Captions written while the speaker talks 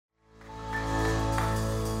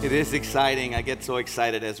It is exciting. I get so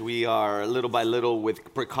excited as we are little by little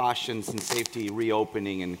with precautions and safety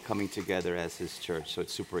reopening and coming together as His church. So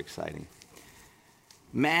it's super exciting.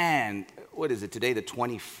 Man, what is it today, the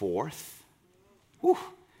 24th? Whew.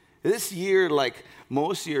 This year, like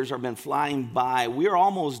most years, have been flying by. We're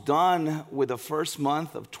almost done with the first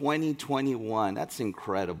month of 2021. That's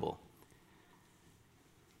incredible.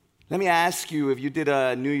 Let me ask you, if you did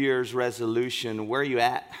a New Year's resolution, where are you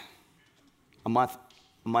at? A month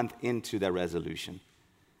into that resolution.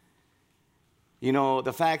 You know,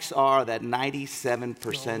 the facts are that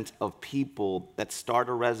 97% of people that start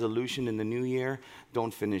a resolution in the new year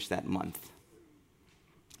don't finish that month.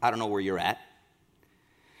 I don't know where you're at.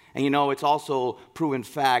 And you know, it's also proven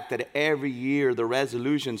fact that every year the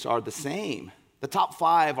resolutions are the same. The top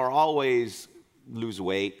 5 are always lose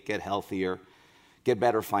weight, get healthier, get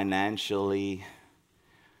better financially,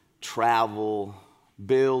 travel,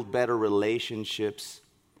 build better relationships.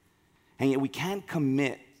 And yet we can't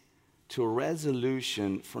commit to a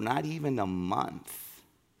resolution for not even a month.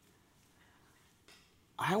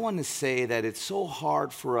 I want to say that it's so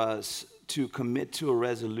hard for us to commit to a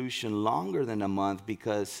resolution longer than a month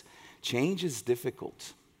because change is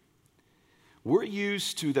difficult. We're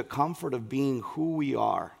used to the comfort of being who we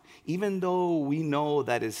are, even though we know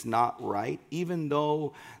that it's not right, even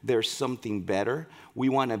though there's something better, we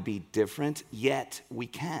want to be different, yet we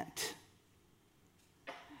can't.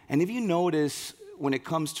 And if you notice, when it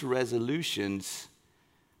comes to resolutions,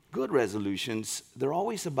 good resolutions, they're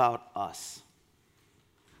always about us.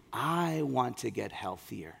 I want to get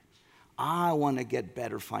healthier. I want to get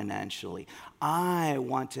better financially. I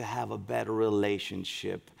want to have a better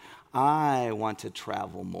relationship. I want to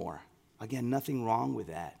travel more. Again, nothing wrong with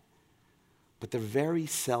that. But they're very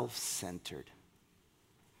self-centered.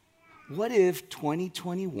 What if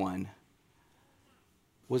 2021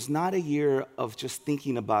 was not a year of just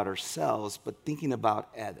thinking about ourselves, but thinking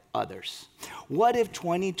about others? What if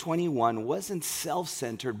 2021 wasn't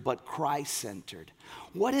self-centered, but Christ-centered?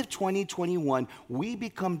 What if 2021 we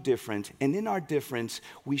become different, and in our difference,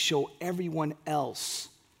 we show everyone else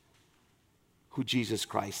who Jesus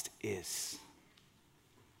Christ is?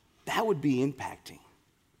 That would be impacting.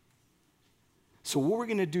 So what we're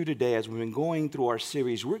going to do today, as we've been going through our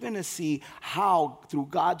series, we're going to see how, through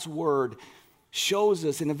God's Word, shows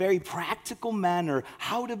us in a very practical manner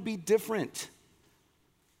how to be different.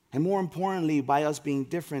 And more importantly, by us being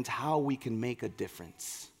different, how we can make a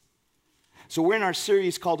difference. So we're in our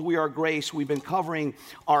series called We Are Grace. We've been covering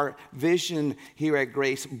our vision here at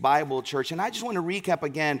Grace Bible Church. And I just want to recap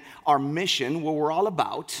again our mission, what we're all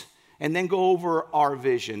about, and then go over our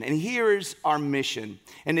vision. And here's our mission.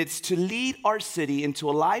 And it's to lead our city into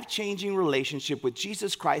a life-changing relationship with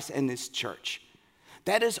Jesus Christ and His church.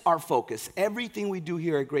 That is our focus. Everything we do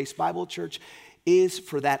here at Grace Bible Church is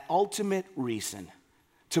for that ultimate reason,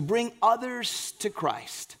 to bring others to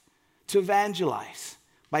Christ, to evangelize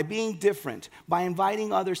by being different, by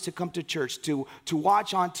inviting others to come to church, to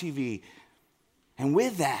watch on TV. And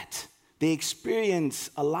with that, they experience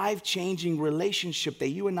a life-changing relationship that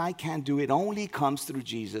you and I can't do. It only comes through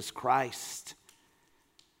Jesus Christ.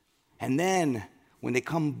 And then, when they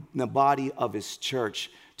come in the body of His church,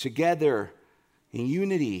 together, in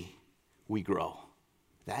unity, we grow.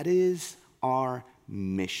 That is our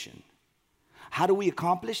mission. How do we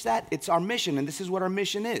accomplish that? It's our mission, and this is what our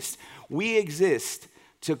mission is. We exist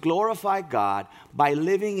to glorify God by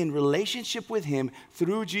living in relationship with Him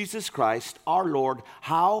through Jesus Christ, our Lord.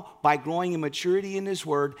 How? By growing in maturity in His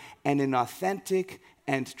Word and in authentic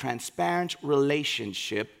and transparent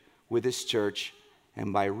relationship with His church,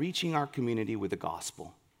 and by reaching our community with the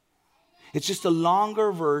gospel. It's just a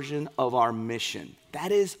longer version of our mission.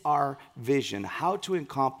 That is our vision, how to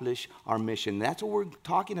accomplish our mission. That's what we're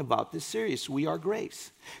talking about this series, We Are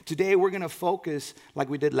Grace. Today we're going to focus, like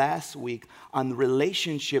we did last week, on the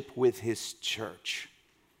relationship with His church.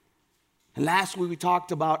 And last week we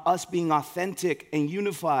talked about us being authentic and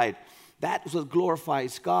unified. That's what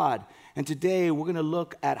glorifies God. And today we're going to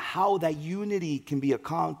look at how that unity can be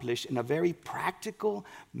accomplished in a very practical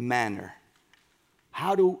manner.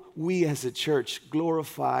 How do we as a church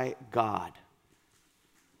glorify God?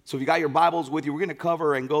 So if you got your Bibles with you, we're going to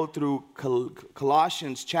cover and go through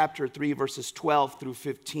Colossians chapter 3, verses 12 through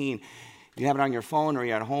 15. If you have it on your phone or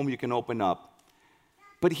you're at home, you can open up.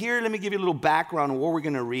 But here, let me give you a little background on what we're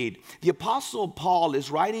going to read. The Apostle Paul is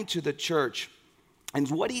writing to the church, and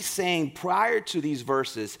what he's saying prior to these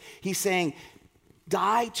verses, he's saying,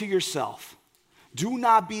 die to yourself. Do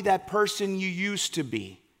not be that person you used to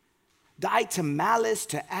be. Die to malice,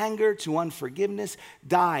 to anger, to unforgiveness.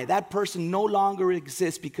 Die. That person no longer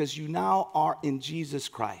exists because you now are in Jesus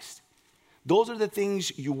Christ. Those are the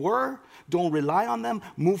things you were. Don't rely on them.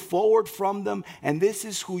 Move forward from them. And this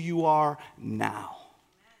is who you are now.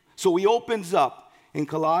 So he opens up in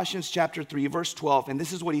Colossians chapter 3, verse 12. And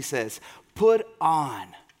this is what he says. Put on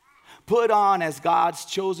as God's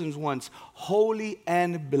chosen ones, holy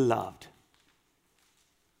and beloved.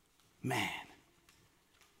 Man,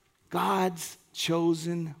 God's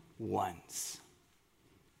chosen ones.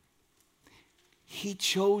 He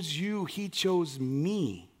chose you. He chose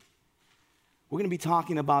me. We're going to be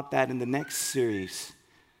talking about that in the next series.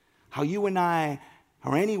 How you and I,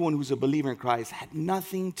 or anyone who's a believer in Christ, had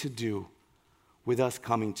nothing to do with us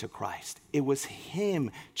coming to Christ. It was him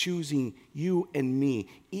choosing you and me,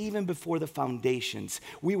 even before the foundations.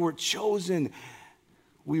 We were chosen,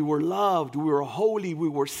 we were loved, we were holy, we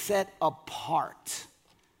were set apart.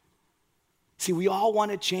 See, we all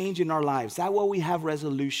want to change in our lives. That's why we have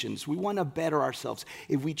resolutions. We want to better ourselves.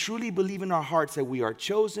 If we truly believe in our hearts that we are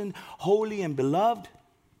chosen, holy, and beloved,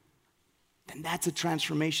 then that's a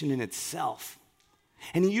transformation in itself.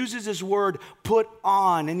 And he uses this word, put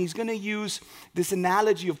on, and he's going to use this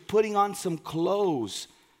analogy of putting on some clothes.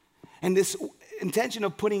 And this intention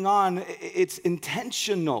of putting on, it's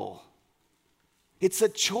intentional. It's a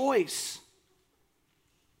choice.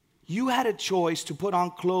 You had a choice to put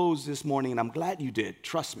on clothes this morning, and I'm glad you did.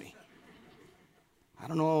 Trust me. I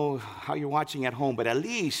don't know how you're watching at home, but at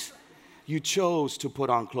least you chose to put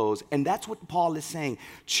on clothes. And that's what Paul is saying.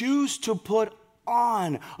 Choose to put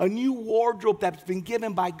on a new wardrobe that's been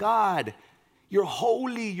given by God. You're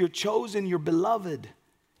holy, you're chosen, you're beloved.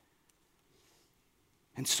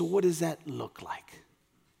 And so what does that look like?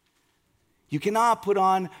 You cannot put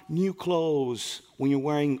on new clothes when you're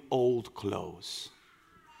wearing old clothes.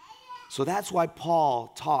 So that's why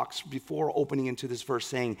Paul talks before opening into this verse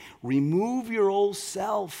saying, remove your old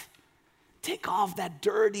self. Take off that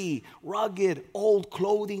dirty, rugged, old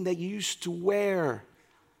clothing that you used to wear.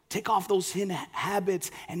 Take off those sin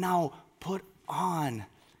habits and now put on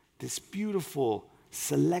this beautiful,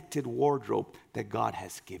 selected wardrobe that God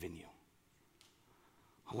has given you.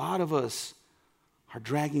 A lot of us are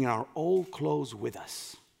dragging our old clothes with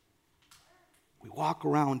us. We walk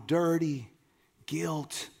around dirty,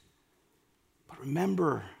 guilt. But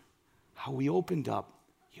remember how we opened up.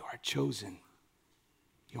 You are chosen.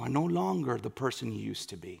 You are no longer the person you used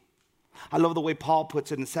to be. I love the way Paul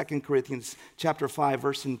puts it in 2 Corinthians chapter 5,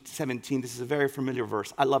 verse 17. This is a very familiar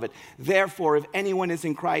verse. I love it. Therefore, if anyone is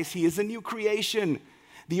in Christ, he is a new creation.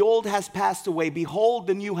 The old has passed away. Behold,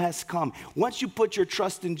 the new has come. Once you put your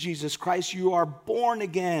trust in Jesus Christ, you are born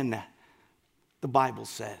again, the Bible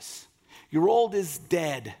says. Your old is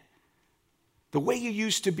dead. The way you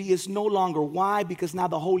used to be is no longer. Why? Because now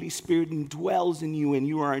the Holy Spirit dwells in you and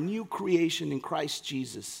you are a new creation in Christ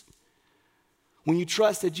Jesus. When you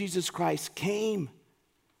trust that Jesus Christ came,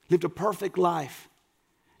 lived a perfect life,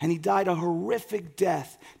 and he died a horrific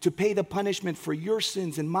death to pay the punishment for your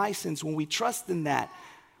sins and my sins, when we trust in that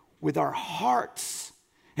with our hearts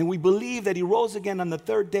and we believe that he rose again on the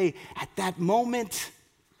third day, at that moment,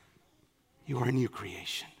 you are a new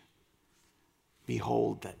creation.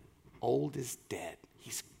 Behold, the old is dead.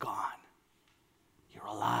 He's gone. You're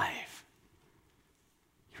alive.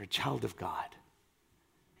 You're a child of God,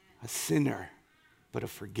 a sinner, but a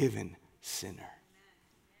forgiven sinner.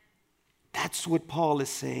 That's what Paul is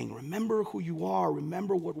saying. Remember who you are.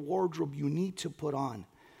 Remember what wardrobe you need to put on.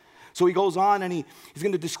 So he goes on and he's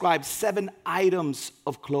going to describe 7 items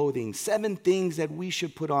of clothing, 7 things that we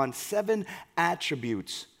should put on, 7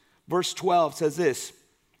 attributes. Verse 12 says this,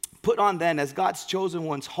 put on then as God's chosen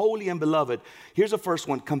ones, holy and beloved. Here's the first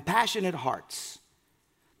one, compassionate hearts,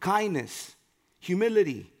 kindness,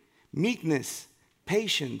 humility, meekness,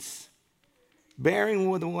 patience, bearing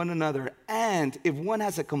with one another, and if one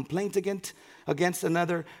has a complaint against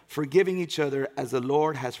another, forgiving each other as the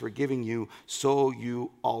Lord has forgiven you, so you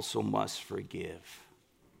also must forgive.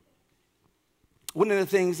 One of the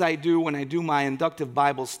things I do when I do my inductive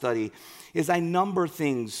Bible study is I number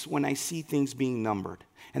things when I see things being numbered.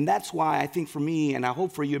 And that's why I think for me, and I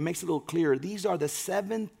hope for you, it makes it a little clearer. These are the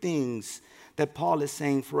 7 things that Paul is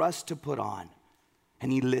saying for us to put on.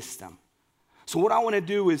 And he lists them. So what I want to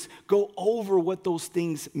do is go over what those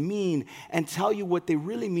things mean and tell you what they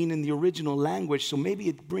really mean in the original language. So maybe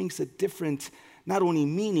it brings a different, not only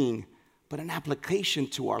meaning, but an application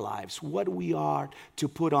to our lives. What we are to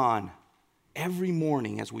put on every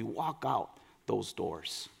morning as we walk out those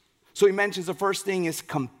doors. So he mentions the first thing is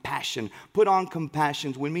compassion. Put on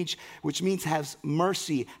compassion, which means have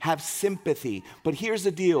mercy, have sympathy. But here's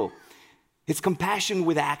the deal. It's compassion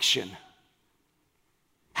with action.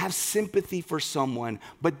 Have sympathy for someone,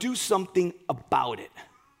 but do something about it.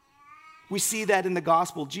 We see that in the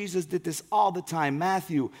gospel. Jesus did this all the time.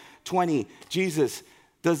 Matthew 20, Jesus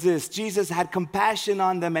does this. Jesus had compassion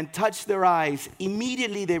on them and touched their eyes.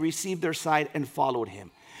 Immediately they received their sight and followed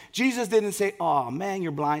him. Jesus didn't say, oh man,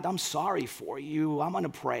 you're blind. I'm sorry for you. I'm going to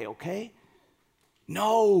pray, okay?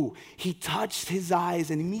 No, he touched his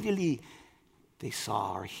eyes and immediately they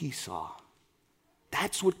saw, or he saw.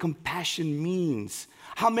 That's what compassion means.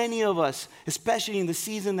 How many of us, especially in the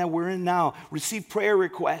season that we're in now, receive prayer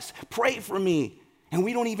requests? Pray for me. And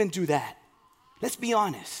we don't even do that. Let's be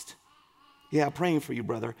honest. Yeah, praying for you,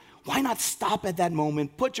 brother. Why not stop at that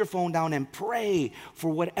moment, put your phone down, and pray for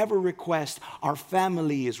whatever request our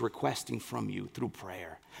family is requesting from you through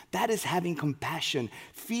prayer? That is having compassion,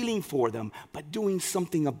 feeling for them, but doing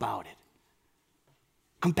something about it.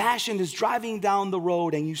 Compassion is driving down the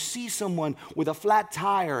road and you see someone with a flat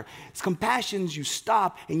tire. Compassion is you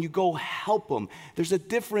stop and you go help them. There's a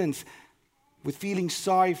difference with feeling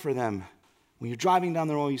sorry for them. When you're driving down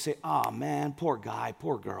the road, you say, oh man, poor guy,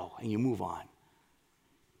 poor girl, and you move on.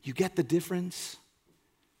 You get the difference?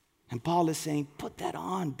 And Paul is saying, put that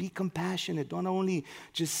on, be compassionate. Don't only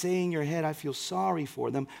just say in your head, I feel sorry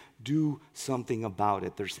for them. Do something about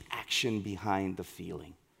it. There's action behind the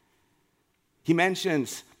feeling. He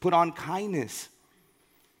mentions, put on kindness.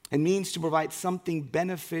 It means to provide something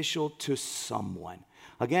beneficial to someone.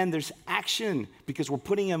 Again, there's action because we're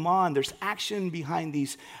putting him on. There's action behind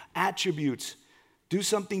these attributes. Do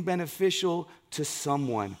something beneficial to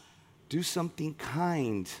someone. Do something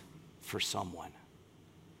kind for someone.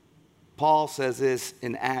 Paul says this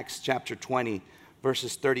in Acts chapter 20,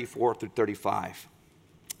 verses 34 through 35.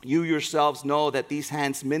 You yourselves know that these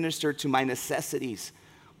hands ministered to my necessities.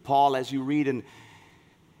 Paul, as you read in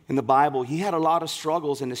the Bible, he had a lot of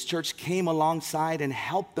struggles, and his church came alongside and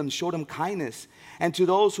helped them, showed them kindness. And to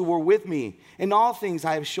those who were with me, in all things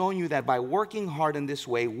I have shown you that by working hard in this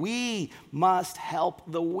way, we must help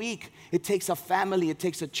the weak. It takes a family, it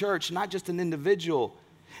takes a church, not just an individual.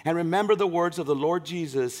 And remember the words of the Lord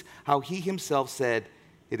Jesus, how he himself said,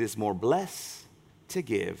 it is more blessed to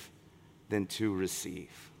give than to receive.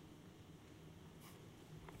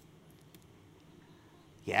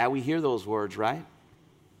 Yeah, we hear those words, right?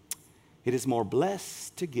 It is more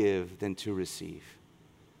blessed to give than to receive.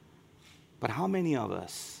 But how many of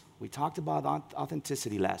us, we talked about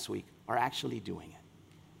authenticity last week, are actually doing it?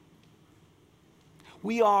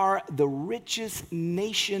 We are the richest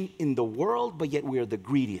nation in the world, but yet we are the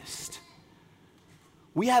greediest.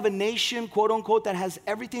 We have a nation, quote unquote, that has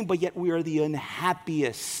everything, but yet we are the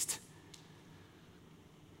unhappiest.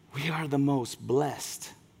 We are the most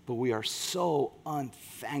blessed, but we are so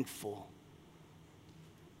unthankful.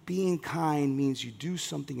 Being kind means you do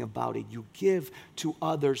something about it. You give to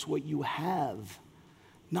others what you have.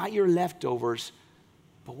 Not your leftovers,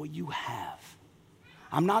 but what you have.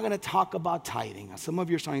 I'm not going to talk about tithing. Some of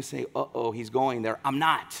you are starting to say, uh-oh, he's going there. I'm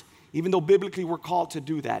not. Even though biblically we're called to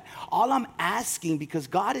do that. All I'm asking, because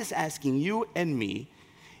God is asking you and me,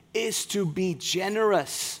 is to be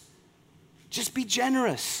generous. Just be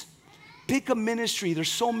generous. Pick a ministry.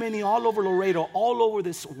 There's so many all over Laredo, all over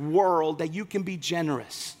this world that you can be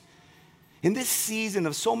generous. In this season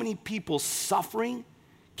of so many people suffering,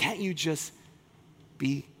 can't you just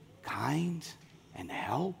be kind and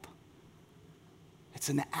help? It's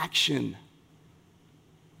an action.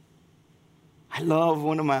 I love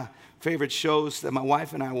one of my favorite shows that my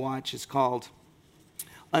wife and I watch. It's called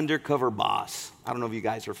Undercover Boss. I don't know if you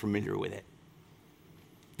guys are familiar with it.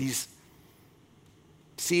 These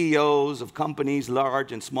CEOs of companies,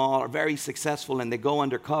 large and small, are very successful, and they go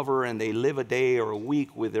undercover and they live a day or a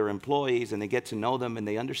week with their employees, and they get to know them and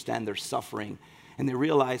they understand their suffering. And they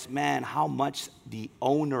realize, man, how much the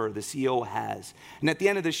owner, the CEO has. And at the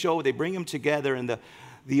end of the show, they bring them together, and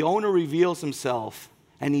the owner reveals himself,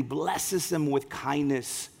 and he blesses them with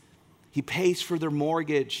kindness. He pays for their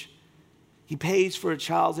mortgage. He pays for a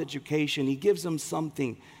child's education. He gives them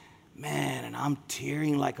something. Man, and I'm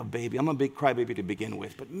tearing like a baby. I'm a big crybaby to begin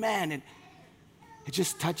with, but man, it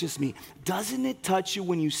just touches me. Doesn't it touch you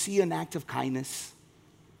when you see an act of kindness?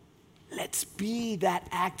 Let's be that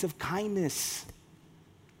act of kindness.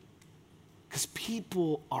 Because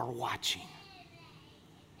people are watching.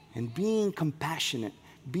 And being compassionate,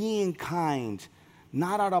 being kind,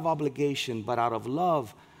 not out of obligation, but out of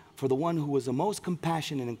love for the one who was the most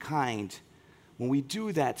compassionate and kind. When we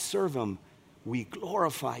do that, serve him, we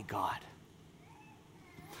glorify God.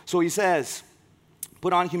 So he says,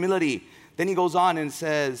 put on humility. Then he goes on and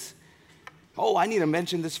says, oh, I need to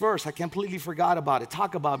mention this verse. I completely forgot about it.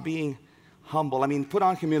 Talk about being humble. Put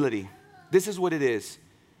on humility. This is what it is.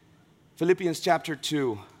 Philippians chapter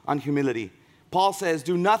 2 on humility. Paul says,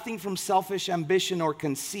 do nothing from selfish ambition or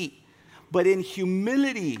conceit, but in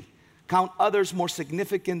humility, count others more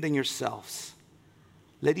significant than yourselves.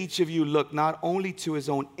 Let each of you look not only to his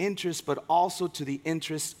own interests, but also to the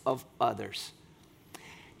interests of others.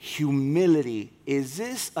 Humility. Is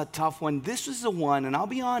this a tough one? This is the one, and I'll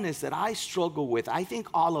be honest, that I struggle with. I think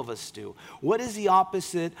all of us do. What is the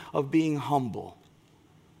opposite of being humble?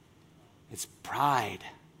 It's pride.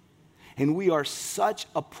 And we are such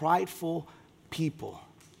a prideful people.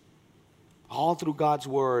 All through God's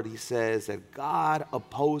word, he says that God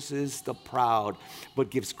opposes the proud, but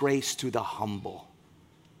gives grace to the humble.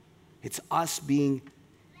 It's us being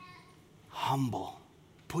humble,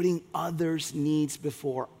 putting others' needs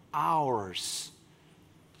before ours.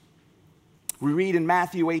 We read in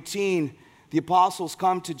Matthew 18, the apostles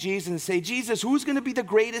come to Jesus and say, Jesus, who's going to be the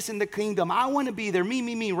greatest in the kingdom? I want to be there,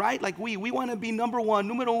 me, right? Like we want to be number one,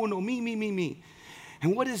 numero uno, me.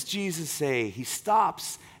 And what does Jesus say? He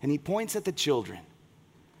stops and he points at the children.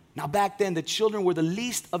 Now back then, the children were the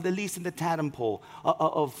least of the least in the totem pole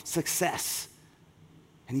of success.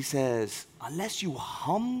 And he says, unless you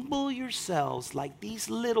humble yourselves like these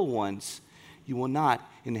little ones, you will not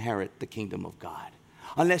inherit the kingdom of God.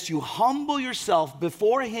 Unless you humble yourself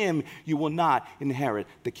before him, you will not inherit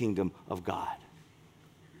the kingdom of God.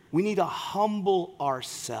 We need to humble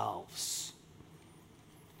ourselves.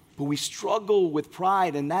 But we struggle with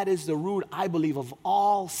pride, and that is the root, I believe, of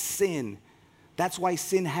all sin. That's why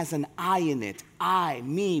sin has an I in it. I,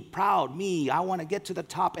 me, proud, me. I want to get to the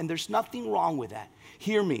top, and there's nothing wrong with that.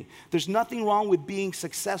 Hear me. There's nothing wrong with being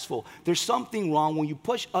successful. There's something wrong when you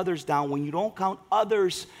push others down, when you don't count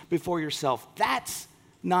others before yourself. That's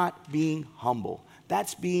not being humble.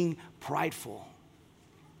 That's being prideful.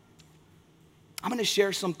 I'm going to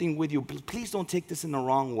share something with you. Please don't take this in the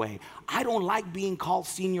wrong way. I don't like being called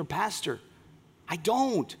senior pastor. I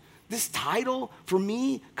don't. This title, for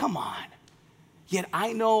me, come on. Yet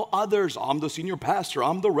I know others. I'm the senior pastor.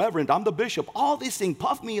 I'm the reverend. I'm the bishop. All these things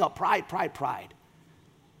puff me up. Pride.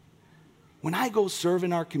 When I go serve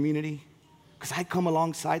in our community, because I come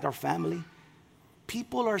alongside our family,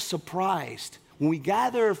 people are surprised. When we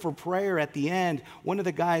gather for prayer at the end, one of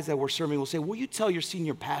the guys that we're serving will say, will you tell your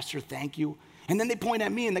senior pastor thank you? And then they point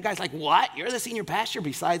at me, and the guy's like, what? You're the senior pastor?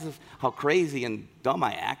 Besides of how crazy and dumb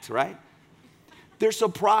I act, right? They're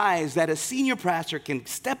surprised that a senior pastor can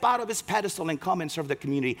step out of his pedestal and come and serve the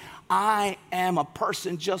community. I am a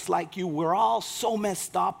person just like you. We're all so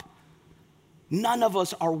messed up. None of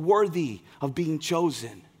us are worthy of being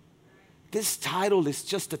chosen. This title is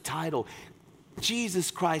just a title. Jesus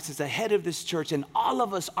Christ is the head of this church, and all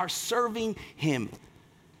of us are serving him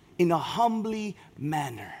in a humbly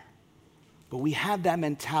manner. But we have that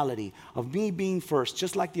mentality of me being first,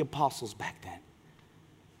 just like the apostles back then.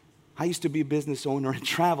 I used to be a business owner and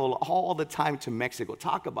travel all the time to Mexico.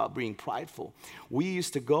 Talk about being prideful. We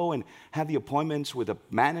used to go and have the appointments with a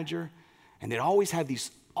manager, and they'd always have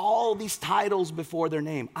all these titles before their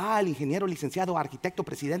name. El ingeniero, licenciado, arquitecto,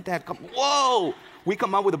 presidente. Whoa! We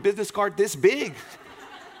come out with a business card this big.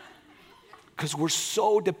 Because we're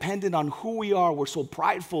so dependent on who we are. We're so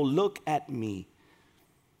prideful. Look at me.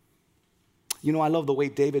 You know, I love the way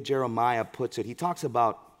David Jeremiah puts it. He talks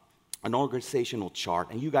about an organizational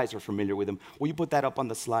chart, and you guys are familiar with him. Will you put that up on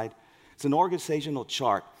the slide? It's an organizational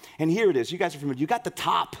chart. And here it is. You guys are familiar. You got the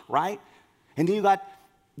top, right? And then you got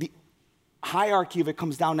the hierarchy of it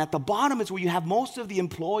comes down. At the bottom is where you have most of the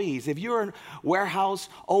employees. If you're a warehouse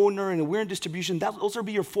owner and we're in distribution, those will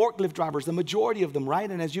be your forklift drivers, the majority of them, right?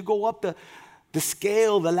 And as you go up the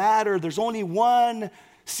scale, the ladder, there's only one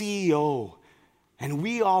CEO. And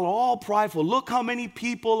we all prideful. Look how many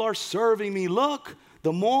people are serving me. Look,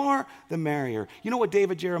 the more, the merrier. You know what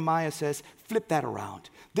David Jeremiah says? Flip that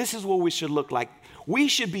around. This is what we should look like. We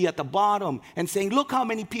should be at the bottom and saying, look how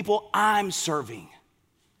many people I'm serving.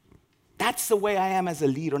 That's the way I am as a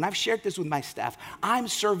leader. And I've shared this with my staff. I'm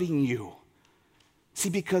serving you. See,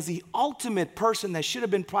 because the ultimate person that should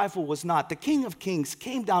have been prideful was not. The King of Kings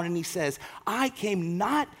came down and he says, I came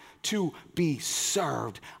not to be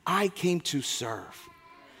served. I came to serve.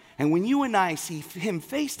 And when you and I see him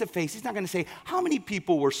face to face, he's not going to say, how many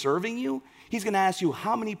people were serving you? He's going to ask you,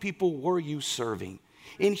 how many people were you serving?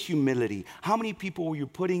 In humility, how many people were you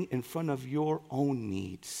putting in front of your own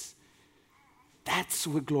needs? That's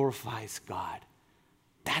what glorifies God.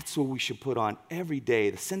 That's what we should put on every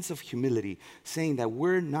day, the sense of humility, saying that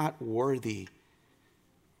we're not worthy.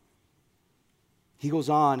 He goes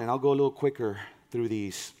on, and I'll go a little quicker through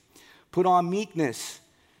these. Put on meekness.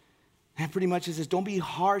 And pretty much it says, don't be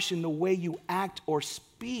harsh in the way you act or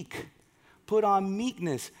speak. Put on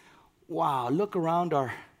meekness. Wow, look around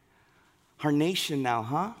our nation now,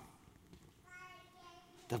 huh?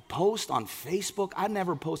 the post on Facebook, I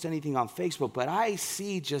never post anything on Facebook, but I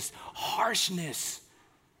see just harshness.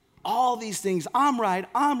 All these things, I'm right,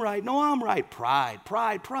 no, I'm right. Pride,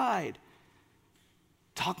 pride, pride.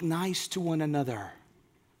 Talk nice to one another.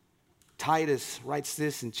 Titus writes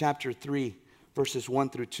this in chapter 3, verses 1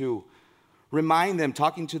 through 2. Remind them,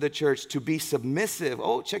 talking to the church, to be submissive.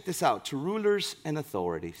 Oh, check this out. To rulers and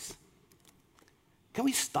authorities. Can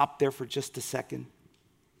we stop there for just a second?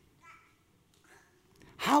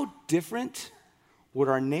 How different would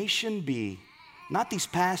our nation be, not these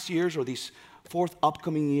past years or these fourth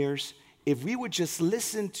upcoming years, if we would just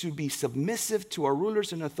listen to be submissive to our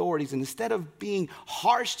rulers and authorities, and instead of being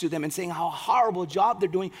harsh to them and saying how horrible job they're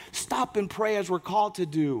doing, stop and pray as we're called to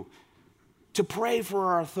do, to pray for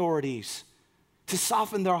our authorities, to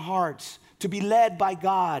soften their hearts, to be led by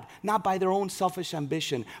God, not by their own selfish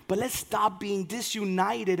ambition. But let's stop being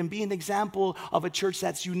disunited and be an example of a church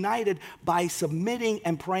that's united by submitting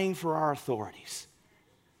and praying for our authorities.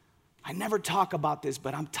 I never talk about this,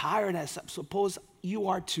 but I'm tired, as I suppose you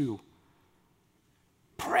are too.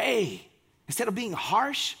 Pray. Instead of being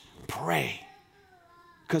harsh, pray.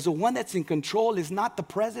 Because the one that's in control is not the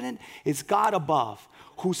president, it's God above,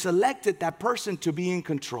 who selected that person to be in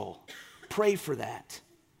control. Pray for that.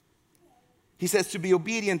 He says to be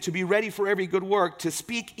obedient, to be ready for every good work, to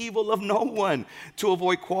speak evil of no one, to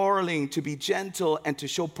avoid quarreling, to be gentle, and to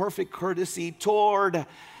show perfect courtesy toward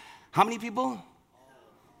how many people?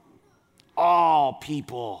 All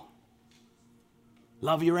people.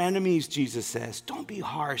 Love your enemies, Jesus says. Don't be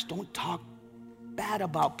harsh. Don't talk bad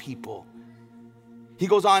about people. He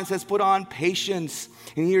goes on and says, put on patience.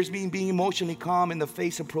 And here's being emotionally calm in the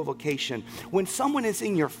face of provocation. When someone is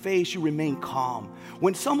in your face, you remain calm.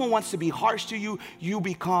 When someone wants to be harsh to you, you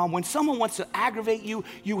be calm. When someone wants to aggravate you,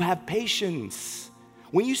 you have patience.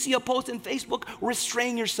 When you see a post on Facebook,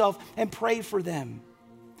 restrain yourself and pray for them.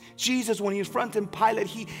 Jesus, when he was fronting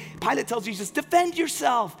Pilate, Pilate tells Jesus, defend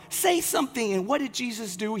yourself, say something. And what did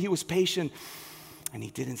Jesus do? He was patient, and he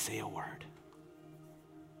didn't say a word.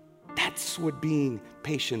 That's what being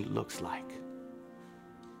patient looks like.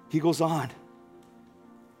 He goes on,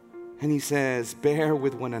 and he says, bear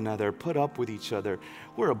with one another, put up with each other.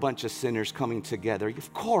 We're a bunch of sinners coming together.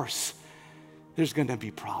 Of course, there's going to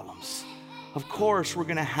be problems. Of course, we're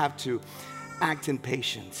going to have to act in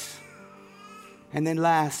patience. And then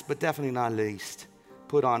last, but definitely not least,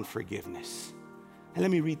 put on forgiveness. And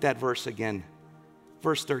let me read that verse again.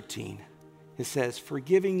 Verse 13. It says,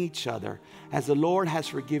 forgiving each other as the Lord has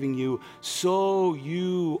forgiven you, so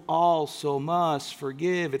you also must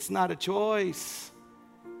forgive. It's not a choice.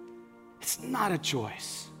 It's not a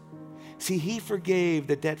choice. See, he forgave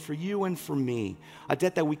the debt for you and for me, a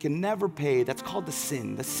debt that we can never pay. That's called the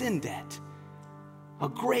sin debt. A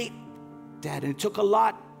great debt, and it took a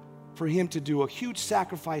lot for him to do, a huge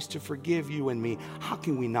sacrifice to forgive you and me. How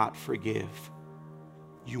can we not forgive?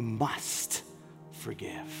 You must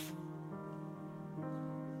forgive.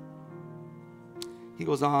 He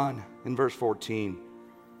goes on in verse 14,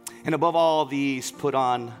 and above all these, put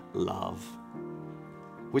on love,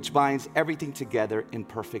 which binds everything together in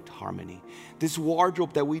perfect harmony. This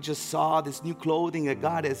wardrobe that we just saw, this new clothing that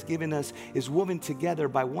God has given us, is woven together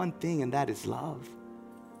by one thing, and that is love.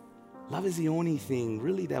 Love is the only thing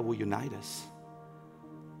really that will unite us.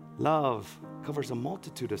 Love covers a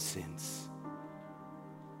multitude of sins.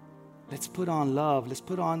 Let's put on love. Let's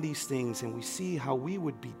put on these things, and we see how we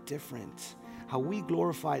would be different, how we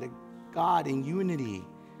glorify God in unity.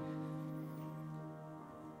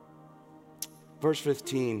 Verse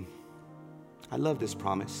 15, I love this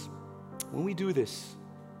promise. When we do this,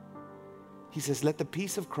 he says, let the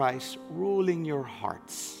peace of Christ rule in your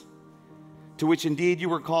hearts, to which indeed you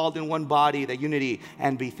were called in one body, that unity,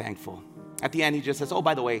 and be thankful. At the end, he just says, oh,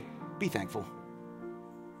 by the way, be thankful.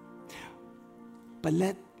 But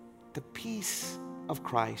let the peace of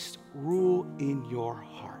Christ rule in your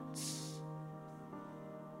hearts.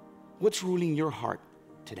 What's ruling your heart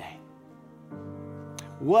today?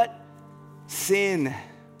 What sin,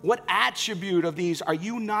 what attribute of these are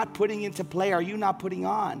you not putting into play? Are you not putting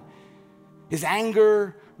on? Is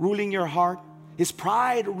anger ruling your heart? Is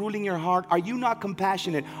pride ruling your heart? Are you not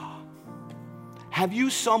compassionate? Have you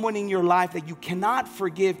someone in your life that you cannot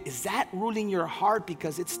forgive? Is that ruling your heart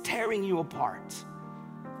because it's tearing you apart?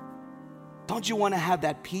 Don't you want to have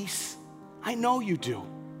that peace? I know you do.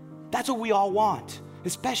 That's what we all want,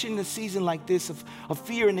 especially in a season like this of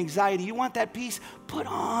fear and anxiety. You want that peace? Put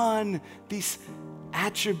on these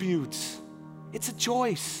attributes. It's a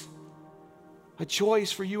choice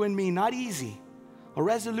for you and me. Not easy. A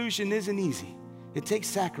resolution isn't easy. It takes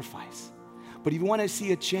sacrifice. But if you want to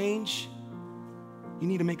see a change, you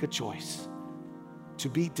need to make a choice to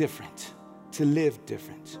be different, to live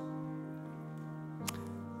different.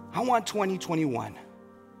 I want 2021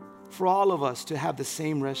 for all of us to have the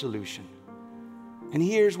same resolution. And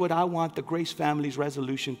here's what I want the Grace Family's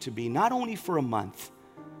resolution to be, not only for a month,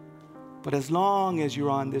 but as long as you're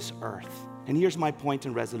on this earth. And here's my point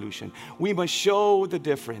and resolution. We must show the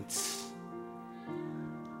difference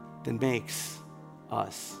that makes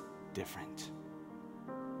us different.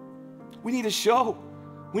 We need to show.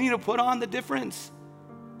 We need to put on the difference.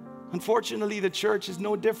 Unfortunately, the church is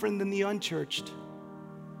no different than the unchurched.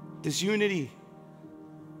 Disunity.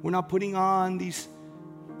 We're not putting on these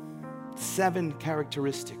 7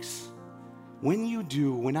 characteristics. When you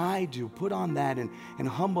do, when I do, put on that and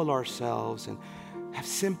humble ourselves and have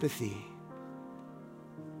sympathy.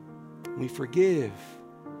 We forgive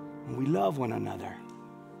and we love one another.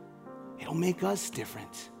 It'll make us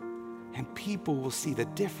different, and people will see the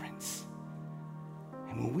difference.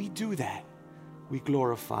 And when we do that, we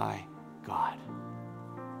glorify God.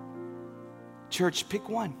 Church, pick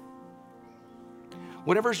one.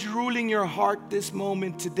 Whatever's ruling your heart this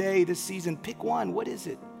moment, today, this season, pick one. What is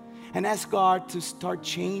it? And ask God to start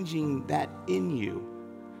changing that in you,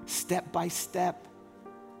 step by step.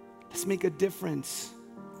 Let's make a difference.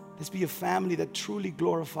 Let's be a family that truly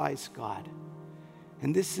glorifies God.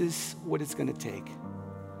 And this is what it's going to take.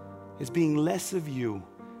 It's being less of you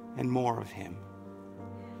and more of Him.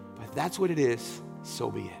 But if that's what it is, so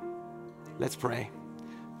be it. Let's pray.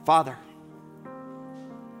 Father,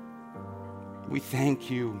 we thank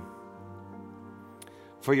you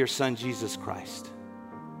for your Son, Jesus Christ.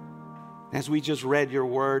 As we just read your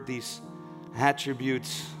word, these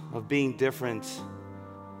attributes of being different,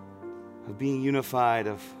 of being unified,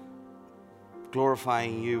 of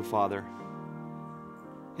glorifying you, Father,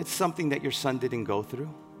 it's something that your Son didn't go through.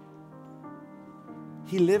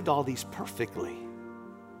 He lived all these perfectly.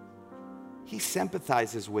 He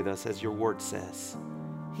sympathizes with us, as your word says.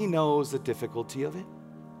 He knows the difficulty of it.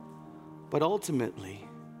 But ultimately,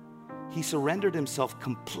 he surrendered himself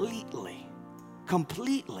completely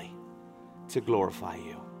to glorify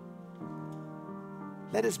you.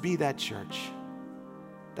 Let us be that church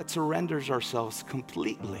that surrenders ourselves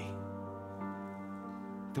completely,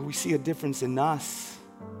 that we see a difference in us,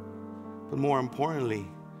 but more importantly,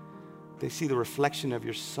 they see the reflection of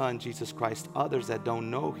your Son, Jesus Christ. Others that don't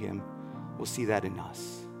know him will see that in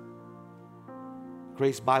us.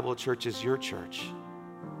 Grace Bible Church is your church,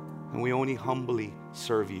 and we only humbly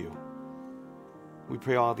serve you. We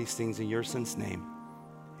pray all these things in your Son's name.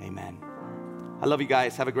 Amen. I love you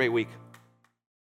guys. Have a great week.